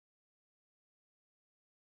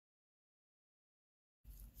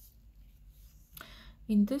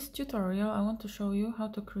In this tutorial, I want to show you how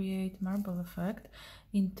to create marble effect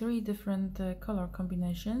in 3 different color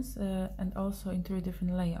combinations and also in 3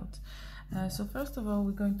 different layouts. So first of all,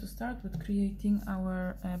 we're going to start with creating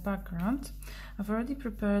our background. I've already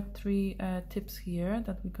prepared 3 tips here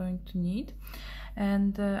that we're going to need,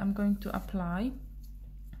 and I'm going to apply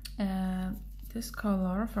this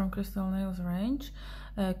color from Crystal Nails range,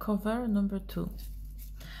 cover number 2.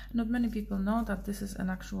 Not many people know that this is an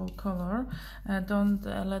actual color. Don't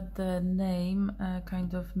let the name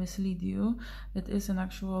kind of mislead you. It is an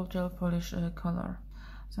actual gel polish color.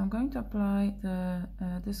 So I'm going to apply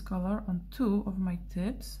this color on 2 of my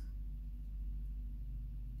tips,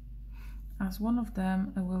 as one of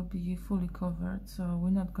them will be fully covered, so we're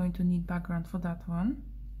not going to need background for that one.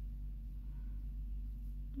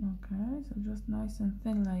 Okay, so just nice and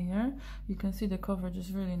thin layer. You can see the coverage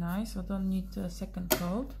is really nice, so don't need a second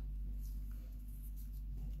coat.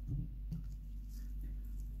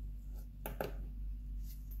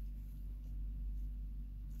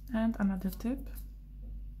 And another tip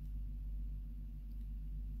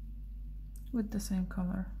with the same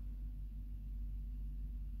color.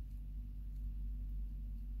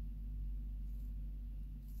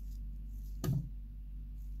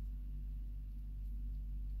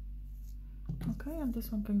 Okay, and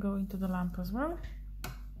this one can go into the lamp as well.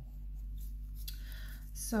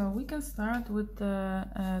 So we can start with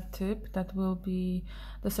the tip that will be,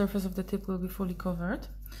 the surface of the tip will be fully covered.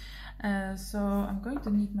 So I'm going to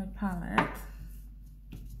need my palette.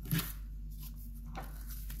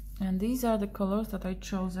 And these are the colors that I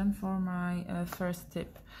chosen for my first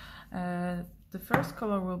tip. The first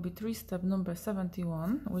color will be 3-step number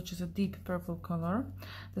 71, which is a deep purple color.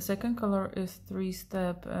 The second color is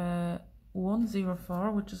 3-step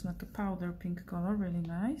 104, which is like a powder pink color, really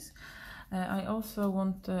nice. I also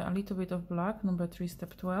want a little bit of black, number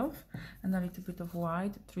 3-step 12, and a little bit of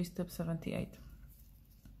white, 3-step 78.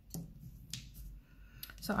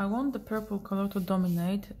 So I want the purple color to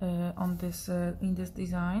dominate on this in this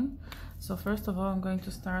design. So first of all, I'm going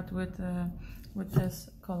to start with this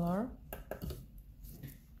color.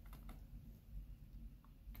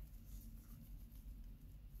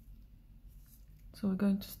 So we're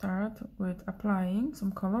going to start with applying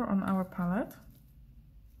some color on our palette.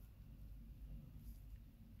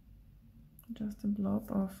 Just a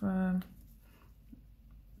blob of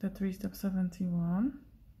the 3-step 71.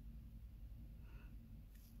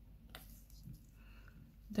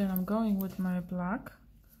 Then I'm going with my black,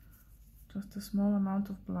 just a small amount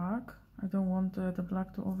of black. I don't want the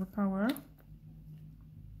black to overpower.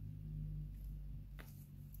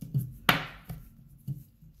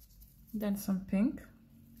 Then some pink.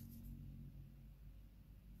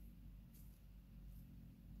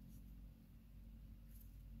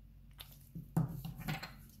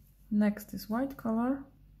 Next is white color.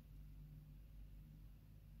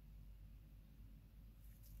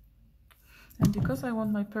 And because I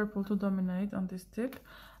want my purple to dominate on this tip,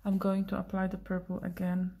 I'm going to apply the purple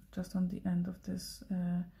again just on the end of this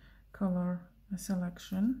color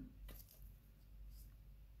selection.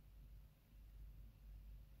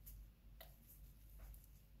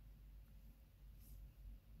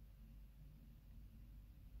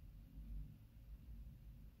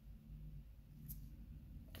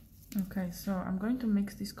 Okay, so I'm going to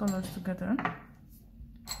mix these colors together.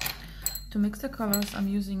 To mix the colors, I'm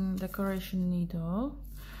using decoration needle,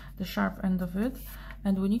 the sharp end of it,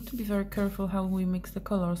 and we need to be very careful how we mix the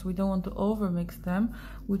colors. We don't want to over mix them,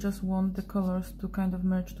 we just want the colors to kind of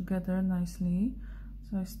merge together nicely.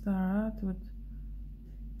 So I start with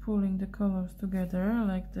pulling the colors together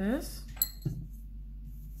like this,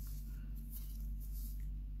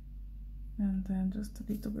 and then just a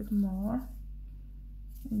little bit more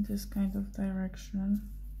in this kind of direction.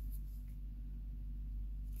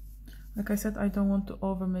 Like I said, I don't want to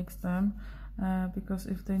over mix them because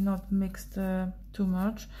if they're not mixed too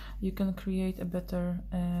much, you can create a better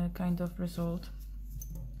kind of result.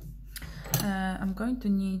 I'm going to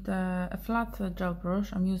need a flat gel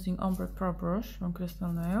brush. I'm using Ombre Pro brush from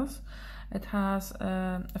Crystal Nails. It has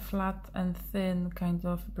a flat and thin kind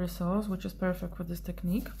of bristles, which is perfect for this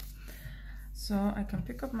technique. So I can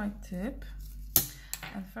pick up my tip.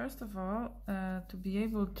 And first of all, to be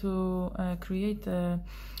able to create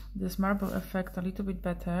this marble effect a little bit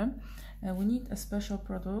better, we need a special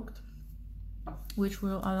product which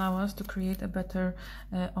will allow us to create a better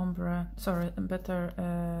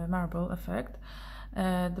marble effect.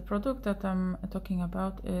 The product that I'm talking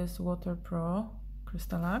about is Water Pro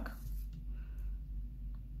Crystal.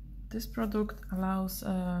 This product allows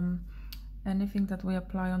anything that we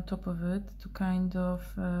apply on top of it to kind of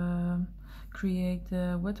create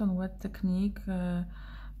the wet on wet technique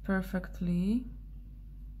perfectly,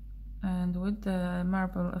 and with the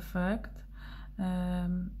marble effect,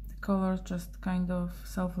 the colors just kind of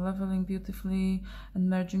self-leveling beautifully and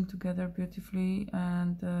merging together beautifully,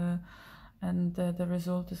 and the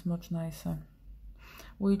result is much nicer.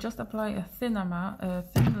 We just apply a thin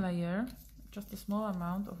layer, just a small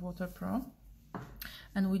amount of Water Pro,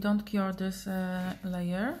 and we don't cure this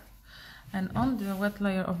layer. And on the wet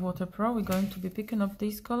layer of Water Pro, we're going to be picking up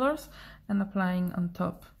these colors and applying on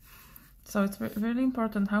top. So it's really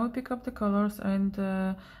important how we pick up the colors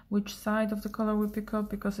and which side of the color we pick up,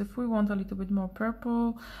 because if we want a little bit more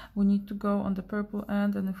purple, we need to go on the purple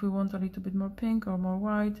end, and if we want a little bit more pink or more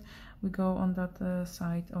white, we go on that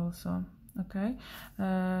side also. Okay,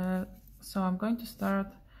 so I'm going to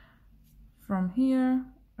start from here.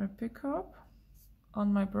 I pick up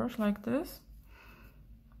on my brush like this,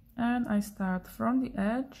 and I start from the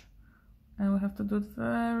edge, and we have to do it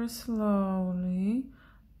very slowly,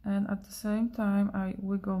 and at the same time I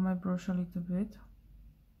wiggle my brush a little bit.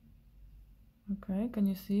 Okay, can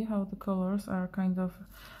you see how the colors are kind of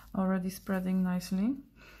already spreading nicely?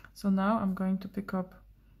 So now I'm going to pick up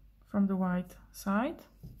from the white side,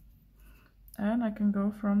 and I can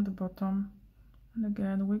go from the bottom, and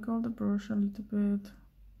again wiggle the brush a little bit,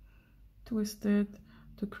 twist it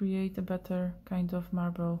to create a better kind of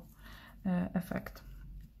marble effect.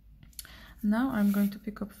 Now I'm going to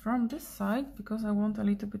pick up from this side because I want a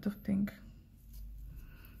little bit of pink,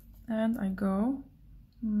 and I go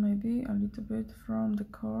maybe a little bit from the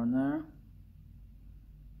corner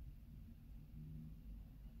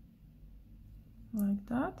like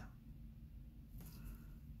that,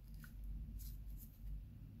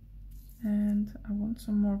 and I want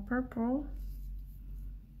some more purple,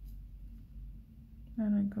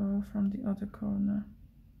 and I go from the other corner.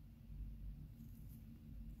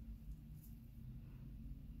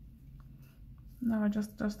 Now I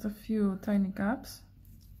just a few tiny gaps,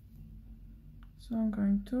 so I'm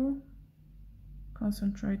going to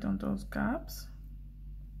concentrate on those gaps.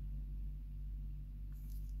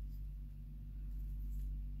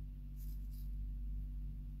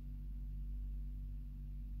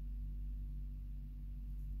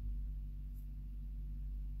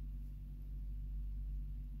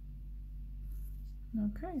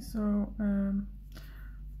 Okay, so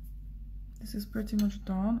this is pretty much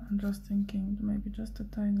done. I'm just thinking maybe just a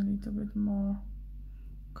tiny little bit more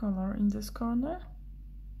color in this corner.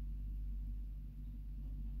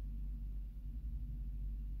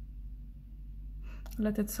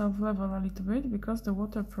 Let it self-level a little bit, because the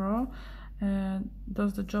Water Pro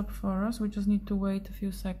does the job for us. We just need to wait a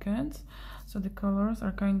few seconds, so the colors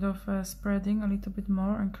are kind of spreading a little bit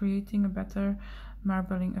more and creating a better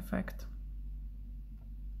marbling effect.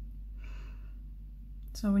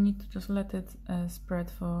 So we need to just let it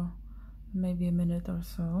spread for maybe a minute or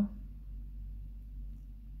so.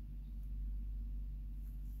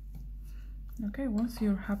 Okay, once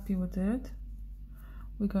you're happy with it,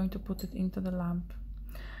 we're going to put it into the lamp.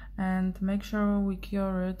 And make sure we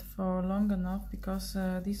cure it for long enough, because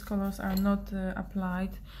these colors are not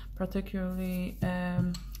applied particularly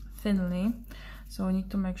thinly. So we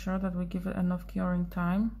need to make sure that we give it enough curing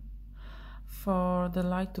time for the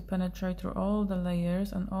light to penetrate through all the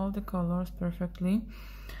layers and all the colors perfectly,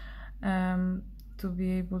 to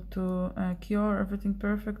be able to cure everything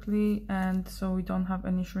perfectly, and so we don't have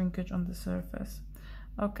any shrinkage on the surface.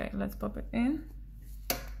 Okay, let's pop it in.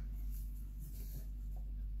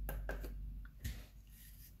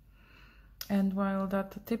 And while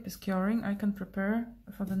that tip is curing, I can prepare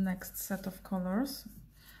for the next set of colors,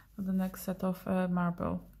 for the next set of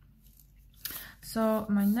marble. So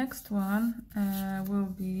my next one will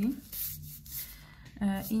be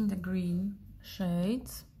in the green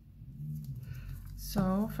shades.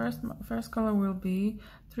 So first color will be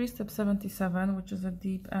 3 step 77, which is a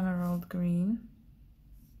deep emerald green.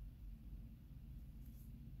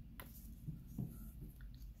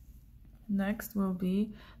 Next will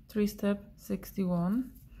be 3 step 61,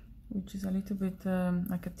 which is a little bit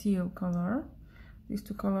like a teal color. These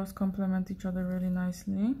two colors complement each other really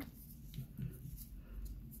nicely.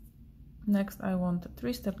 Next I want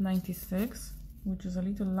 3 step 96, which is a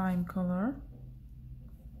little lime color.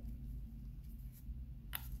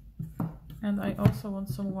 And I also want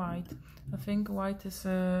some white. I think white is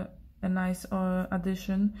a nice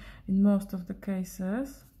addition in most of the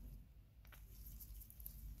cases.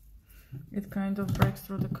 It kind of breaks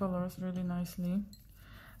through the colors really nicely.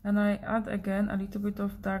 And I add again a little bit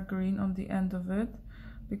of dark green on the end of it,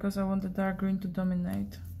 because I want the dark green to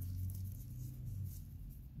dominate.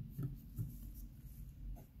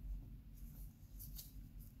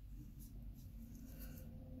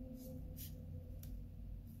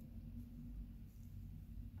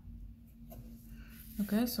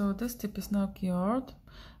 Okay, so this tip is now cured.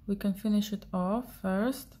 We can finish it off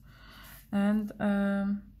first, and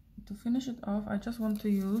to finish it off I just want to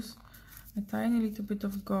use a tiny little bit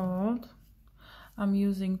of gold. I'm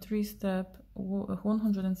using 3-step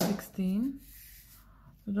 116,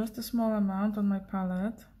 so just a small amount on my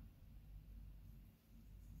palette.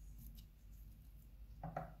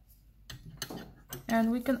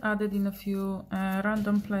 And we can add it in a few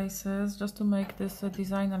random places just to make this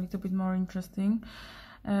design a little bit more interesting.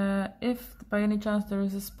 If by any chance there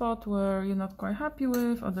is a spot where you're not quite happy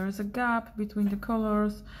with, or there is a gap between the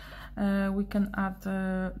colors, we can add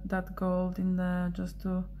that gold in there just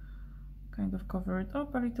to kind of cover it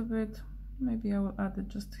up a little bit. Maybe I will add it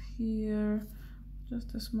just here,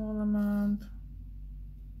 just a small amount.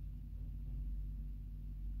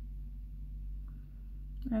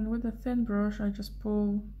 And with a thin brush I just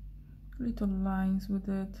pull little lines with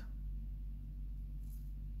it.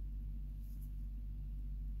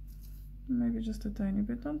 Maybe just a tiny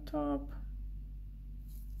bit on top.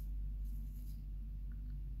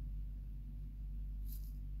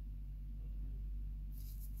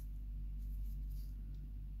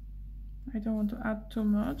 I don't want to add too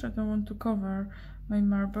much, I don't want to cover my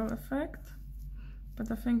marble effect, but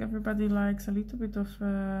I think everybody likes a little bit of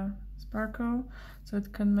sparkle, so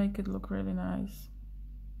it can make it look really nice.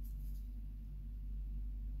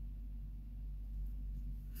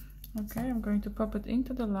 Okay, I'm going to pop it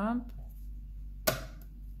into the lamp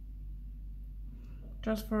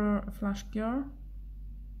just for a flash cure.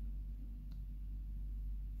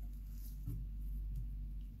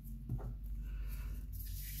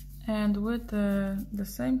 And with the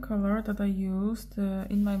same color that I used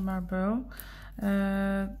in my marble,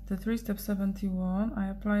 the 3-step 71, I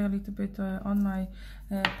apply a little bit on my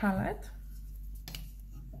palette.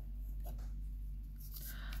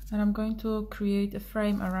 And I'm going to create a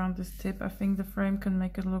frame around this tip. I think the frame can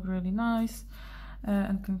make it look really nice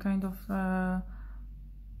and can kind of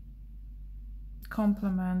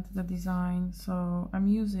complement the design. So I'm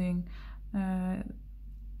using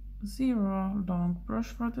 0 long brush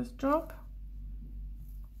for this job,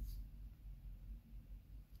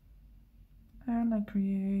 and I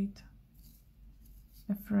create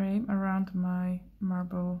a frame around my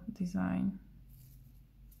marble design.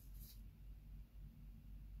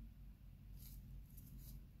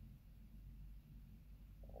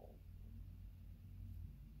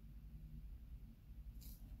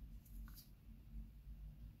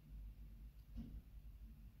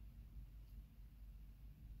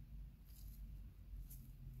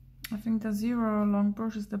 I think the 0 long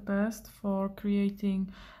brush is the best for creating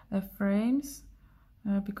frames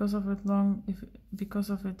because of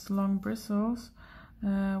its long bristles.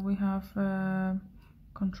 We have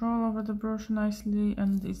control over the brush nicely,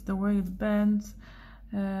 and it's the way it bends.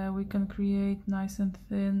 We can create nice and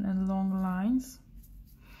thin and long lines.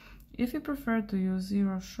 If you prefer to use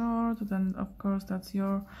 0 short, then of course that's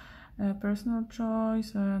your personal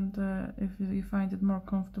choice, and if you find it more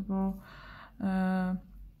comfortable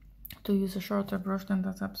to use a shorter brush, then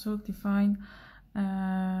that's absolutely fine.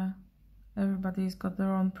 Everybody's got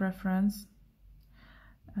their own preference.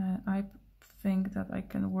 I think that I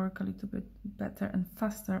can work a little bit better and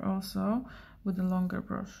faster also with a longer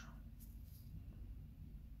brush.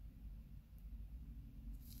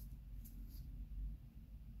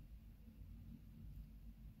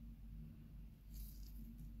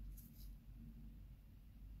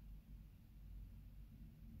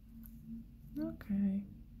 Okay.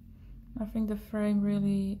 I think the frame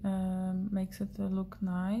really makes it look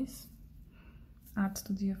nice, adds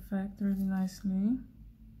to the effect really nicely.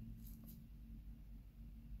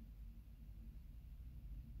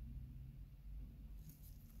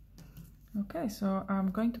 Okay, so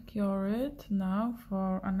I'm going to cure it now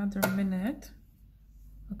for another minute.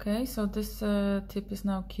 Okay, so this tip is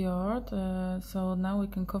now cured, so now we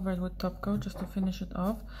can cover it with top coat just to finish it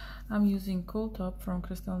off. I'm using Cool Top from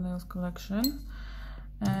Crystal Nails collection,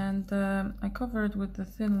 and I cover it with the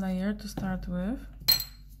thin layer to start with.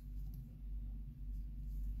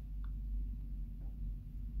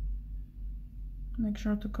 Make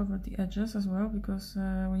sure to cover the edges as well, because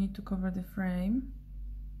we need to cover the frame.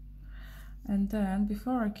 And then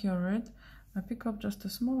before I cure it, I pick up just a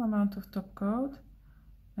small amount of top coat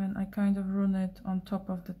and I kind of run it on top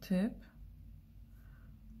of the tip,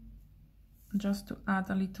 just to add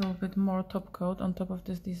a little bit more top coat on top of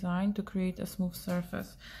this design to create a smooth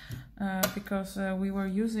surface, because we were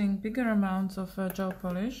using bigger amounts of gel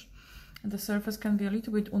polish, and the surface can be a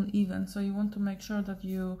little bit uneven, so you want to make sure that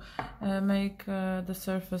you make the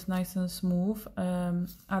surface nice and smooth,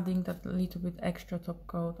 adding that little bit extra top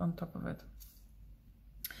coat on top of it.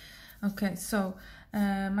 Okay, so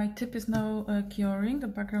my tip is now curing, the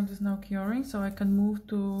background is now curing, so I can move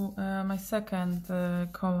to my second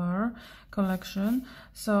color collection.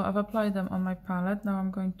 So I've applied them on my palette, now I'm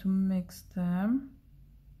going to mix them.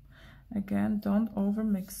 Again, don't over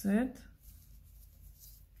mix it.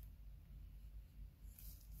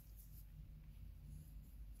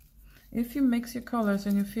 If you mix your colors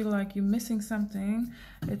and you feel like you're missing something,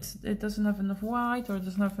 it doesn't have enough white or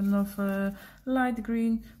doesn't have enough light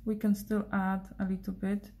green, we can still add a little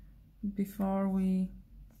bit before we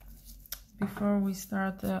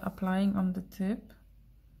start applying on the tip.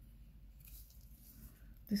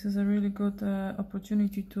 This is a really good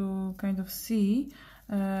opportunity to kind of see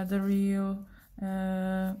the real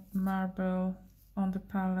marble on the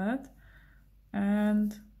palette,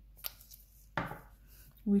 and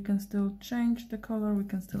we can still change the color, we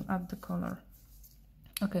can still add the color.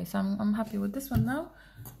 Okay, so I'm happy with this one now.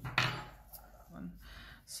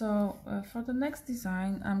 So for the next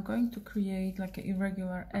design, I'm going to create like an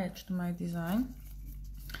irregular edge to my design.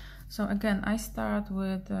 So again, I start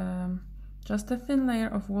with just a thin layer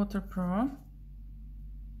of Water Pro.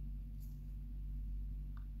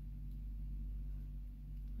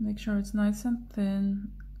 Make sure it's nice and thin,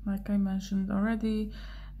 like I mentioned already.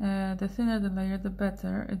 The thinner the layer, the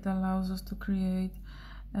better. It allows us to create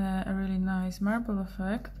a really nice marble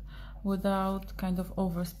effect without kind of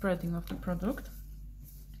overspreading of the product.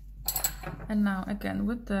 And now again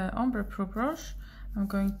with the Ombre Pro brush, I'm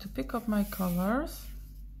going to pick up my colors.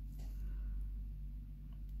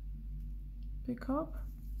 Pick up.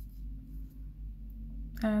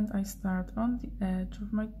 And I start on the edge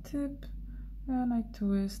of my tip and I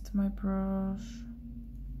twist my brush.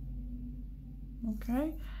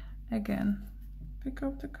 Okay, again, pick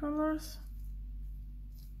up the colors.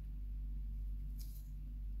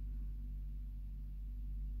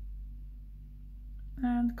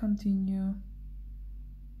 And continue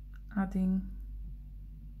adding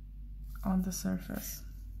on the surface.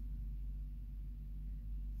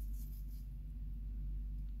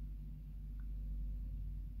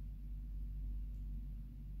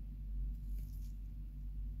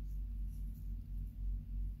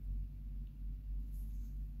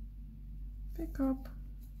 Pick up.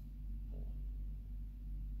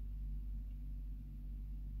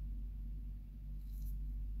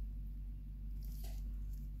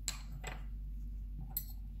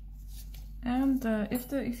 And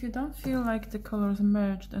if you don't feel like the colors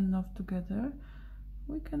merged enough together,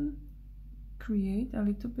 we can create a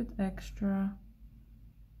little bit extra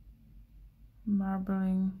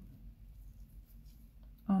marbling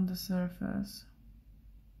on the surface.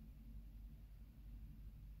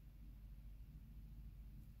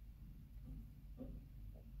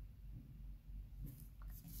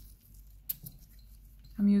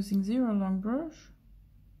 I'm using 0 long brush.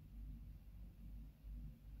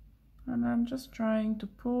 And I'm just trying to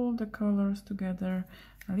pull the colors together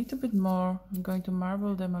a little bit more. I'm going to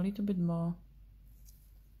marble them a little bit more.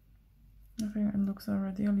 I think it looks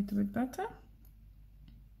already a little bit better.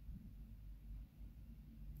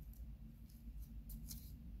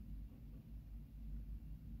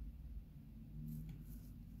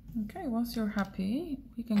 Okay, once you're happy,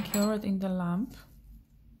 we can cure it in the lamp.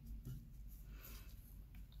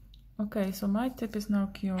 Okay, so my tip is now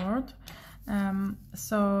cured.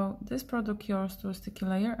 So this product cures to a sticky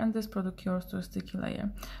layer and this product cures to a sticky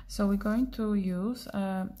layer. So we're going to use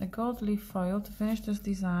a gold leaf foil to finish this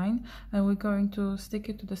design, and we're going to stick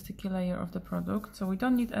it to the sticky layer of the product. So we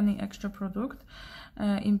don't need any extra product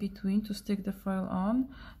in between to stick the foil on.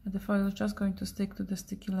 The foil is just going to stick to the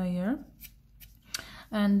sticky layer.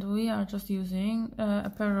 And we are just using a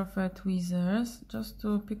pair of tweezers just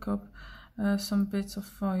to pick up some bits of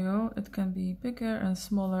foil. It can be bigger and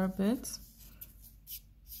smaller bits.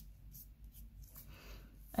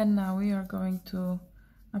 And now we are going to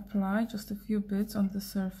apply just a few bits on the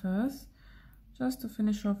surface just to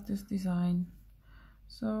finish off this design.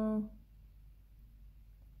 So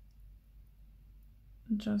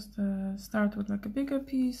just start with like a bigger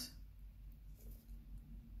piece.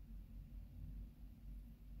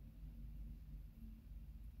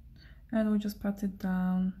 And we just pat it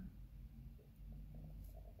down.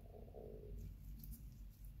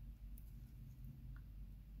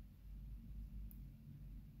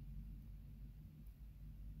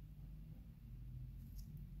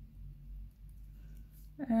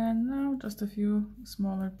 And now just a few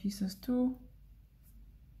smaller pieces too.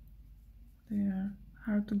 They are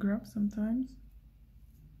hard to grab sometimes.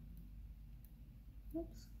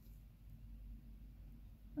 Oops.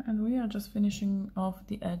 And we are just finishing off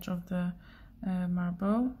the edge of the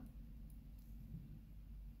marble.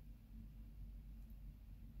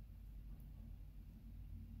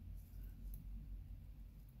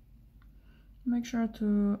 Make sure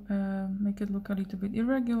to make it look a little bit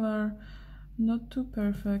irregular, not too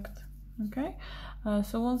perfect. Okay,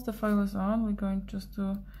 so once the foil is on, we're going just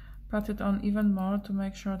to pat it on even more to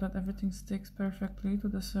make sure that everything sticks perfectly to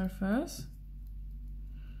the surface.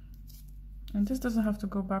 And this doesn't have to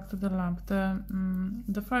go back to the lamp.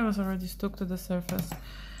 The foil is already stuck to the surface.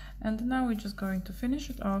 And now we're just going to finish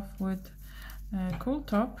it off with a cool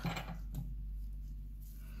top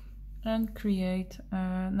and create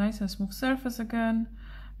a nice and smooth surface again,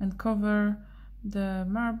 and cover the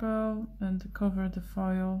marble and cover the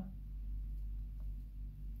foil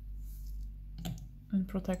and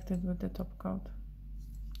protect it with the top coat.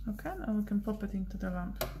 Okay, now we can pop it into the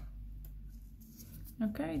lamp.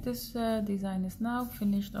 Okay, this design is now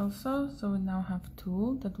finished also, so we now have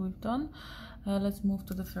two that we've done. Let's move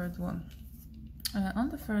to the third one. On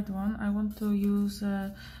the third one, I want to use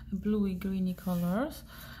bluey greeny colors.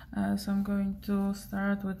 So I'm going to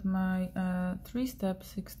start with my 3-step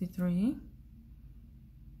 63.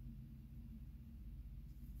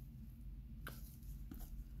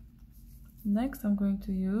 Next, I'm going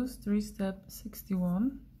to use 3-step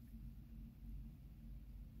 61.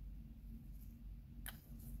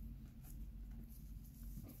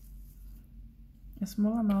 A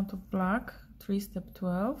small amount of black, 3-step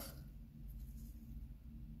 12.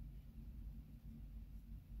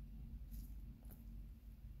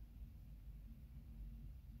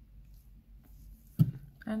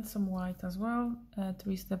 And some white as well,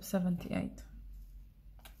 3-step 78.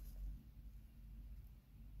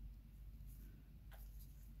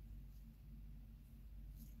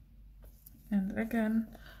 And again,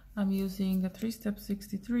 I'm using the 3-step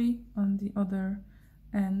 63 on the other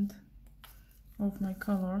end of my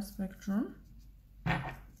color spectrum,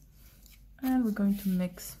 and we're going to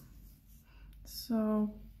mix.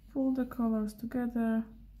 So pull the colors together,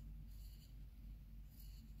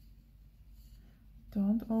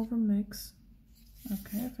 don't over mix.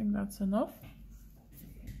 Okay, I think that's enough.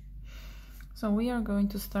 So we are going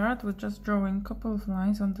to start with just drawing a couple of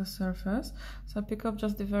lines on the surface. So I pick up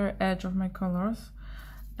just the very edge of my colors,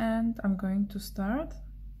 and I'm going to start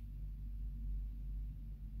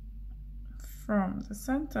from the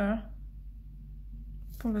center,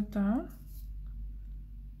 pull it down,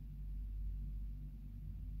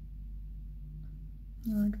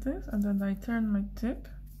 like this, and then I turn my tip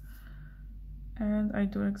and I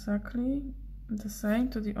do exactly the same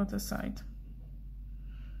to the other side.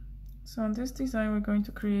 So on this design, we're going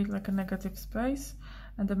to create like a negative space,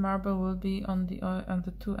 and the marble will be on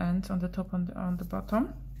the two ends, on the top and on the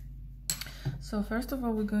bottom. So first of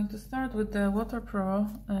all, we're going to start with the Water Pro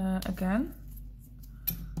again.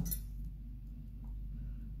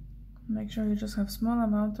 Make sure you just have small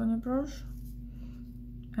amount on your brush,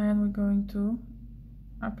 and we're going to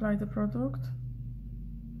apply the product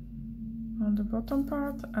on the bottom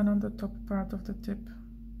part and on the top part of the tip.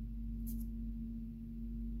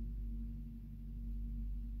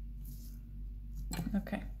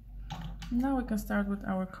 Okay, now we can start with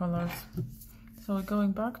our colors. So we're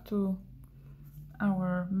going back to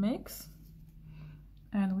our mix,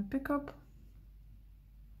 and we pick up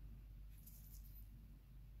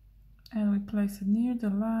and we place it near the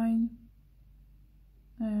line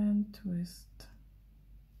and twist.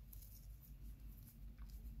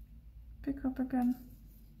 Pick up again.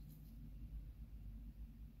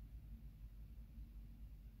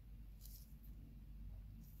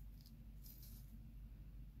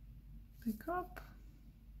 Pick up.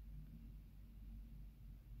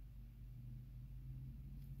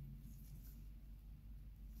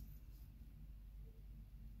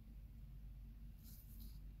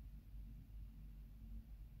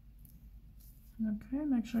 Okay,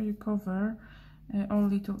 make sure you cover all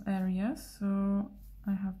little areas. So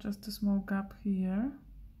I have just a small gap here.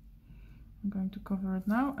 I'm going to cover it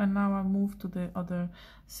now, and now I move to the other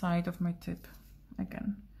side of my tip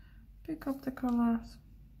again. Pick up the colors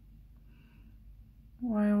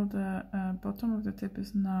while the bottom of the tip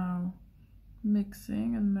is now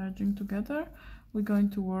mixing and merging together. We're going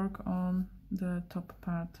to work on the top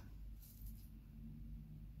part.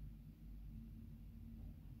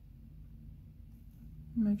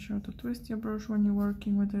 Make sure to twist your brush when you're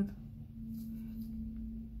working with it.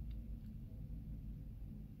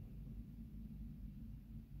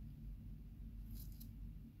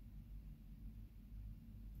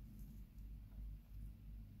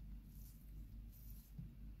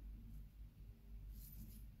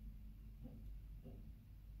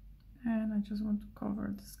 And I just want to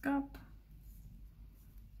cover this gap.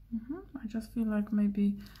 I just feel like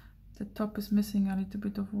maybe the top is missing a little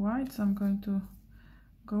bit of white, so I'm going to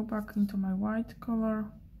go back into my white color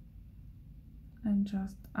and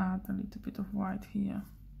just add a little bit of white here.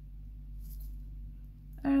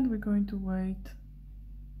 And we're going to wait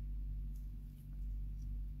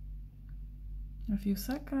a few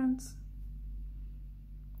seconds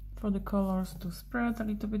for the colors to spread a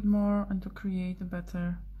little bit more and to create a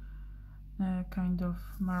better kind of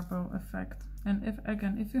marble effect. And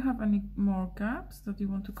if you have any more gaps that you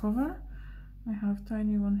want to cover, I have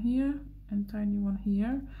tiny one here and tiny one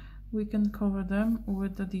here. We can cover them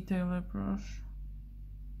with the detailer brush.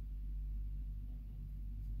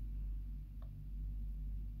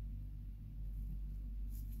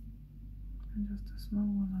 And just a small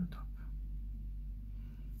one on top.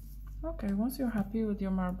 Okay, once you're happy with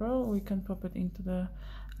your marble, we can pop it into the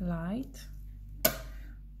light.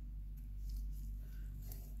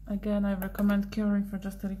 Again, I recommend curing for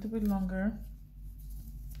just a little bit longer,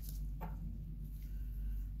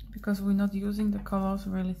 because we're not using the colors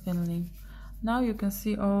really thinly. Now you can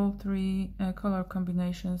see all three color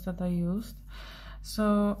combinations that I used.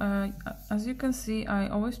 So as you can see, I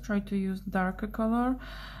always try to use darker color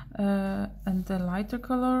and the lighter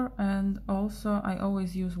color, and also I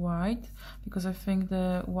always use white, because I think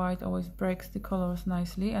the white always breaks the colors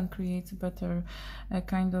nicely and creates a better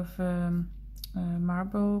kind of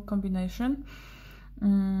marble combination.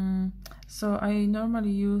 So I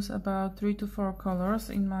normally use about 3 to 4 colors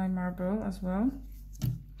in my marble as well.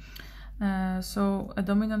 So a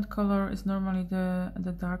dominant color is normally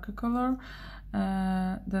the darker color,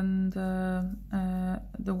 then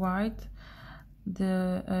the white,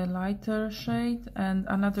 the lighter shade, and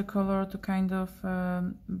another color to kind of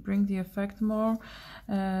bring the effect more,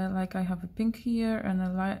 like I have a pink here and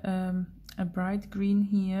a bright green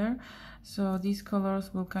here, so these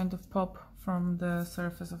colors will kind of pop from the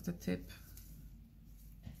surface of the tip.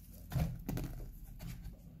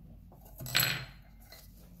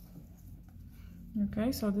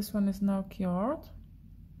 Okay, so this one is now cured.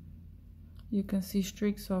 You can see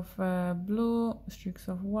streaks of blue, streaks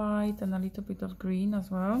of white, and a little bit of green as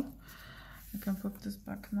well. I can put this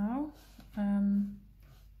back now.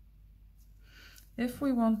 If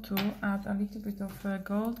we want to add a little bit of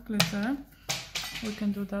gold glitter, we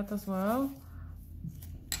can do that as well.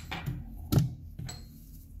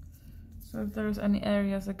 So if there's any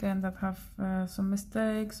areas again that have some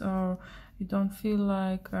mistakes, or you don't feel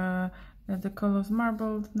like the colors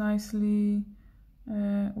marbled nicely,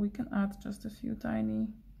 we can add just a few tiny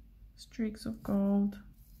streaks of gold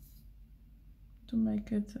to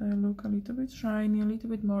make it look a little bit shiny, a little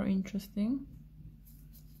bit more interesting.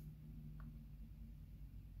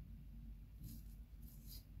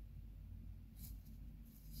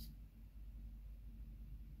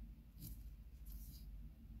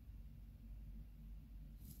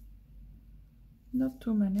 Not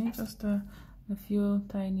too many, just a few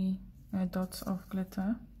tiny dots of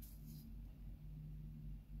glitter.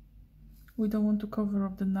 We don't want to cover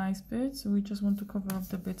up the nice bits, we just want to cover up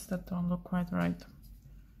the bits that don't look quite right.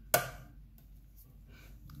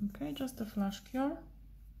 Okay, just a flash cure.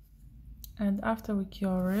 And after we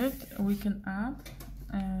cure it, we can add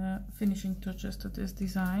finishing touches to this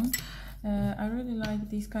design. I really like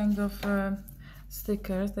these kind of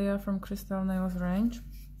stickers. They are from Crystal Nails range.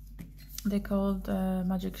 They're called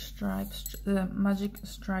magic stripe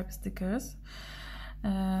stickers.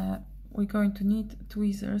 We're going to need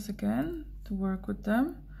tweezers again to work with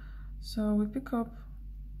them. So we pick up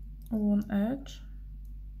one edge,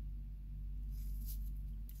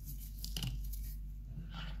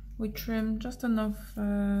 we trim just enough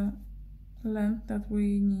length that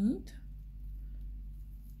we need,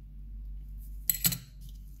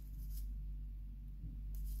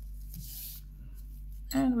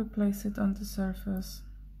 and we place it on the surface.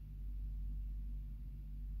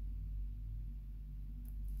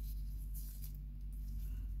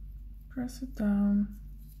 Press it down.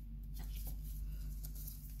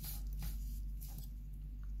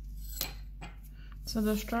 So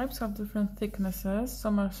the stripes have different thicknesses.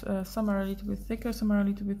 Some are a little bit thicker, some are a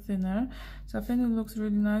little bit thinner. So I think it looks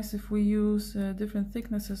really nice if we use different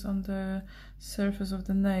thicknesses on the surface of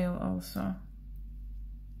the nail also.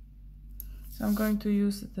 So I'm going to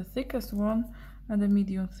use the thickest one and the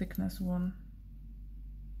medium thickness one.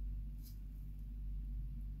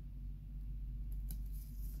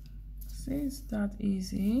 See, it's that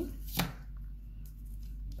easy,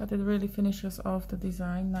 but it really finishes off the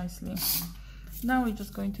design nicely. Now we're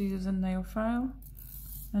just going to use a nail file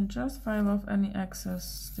and just file off any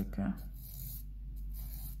excess sticker.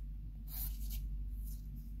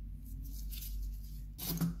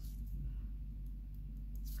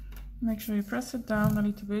 Make sure you press it down a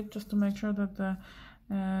little bit just to make sure that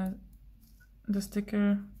the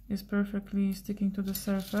sticker is perfectly sticking to the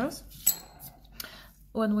surface.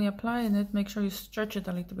 when we apply it, make sure you stretch it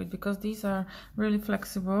a little bit, because these are really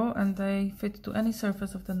flexible and they fit to any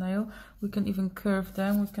surface of the nail. We can even curve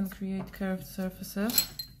them, we can create curved surfaces.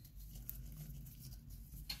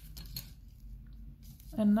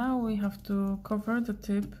 And now we have to cover the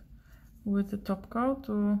tip with the top coat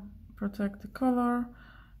to protect the color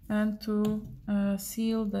and to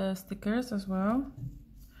seal the stickers as well.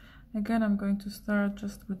 Again, I'm going to start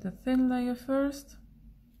just with the thin layer first,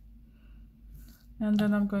 and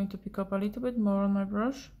then I'm going to pick up a little bit more on my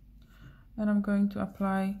brush and I'm going to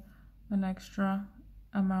apply an extra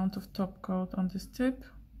amount of top coat on this tip,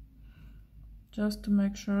 just to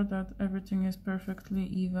make sure that everything is perfectly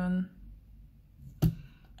even.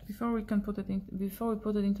 Before we put it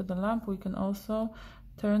into the lamp, we can also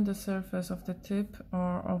turn the surface of the tip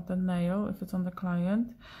or of the nail, if it's on the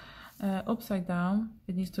client, upside down.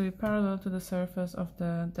 It needs to be parallel to the surface of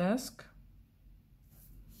the desk,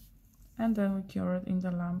 and then we cure it in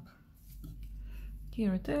the lamp.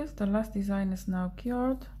 Here it is, the last design is now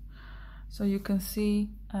cured. So you can see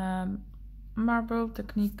marble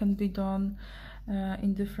technique can be done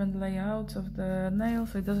in different layouts of the nail,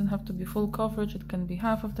 so it doesn't have to be full coverage. It can be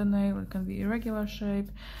half of the nail, it can be irregular shape,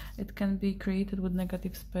 it can be created with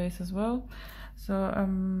negative space as well. So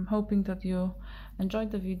I'm hoping that you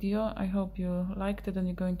enjoyed the video. I hope you liked it and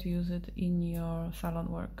you're going to use it in your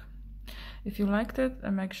salon work. If you liked it,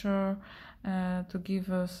 make sure to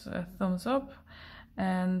give us a thumbs up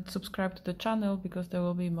and subscribe to the channel, because there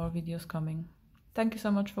will be more videos coming. Thank you so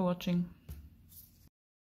much for watching.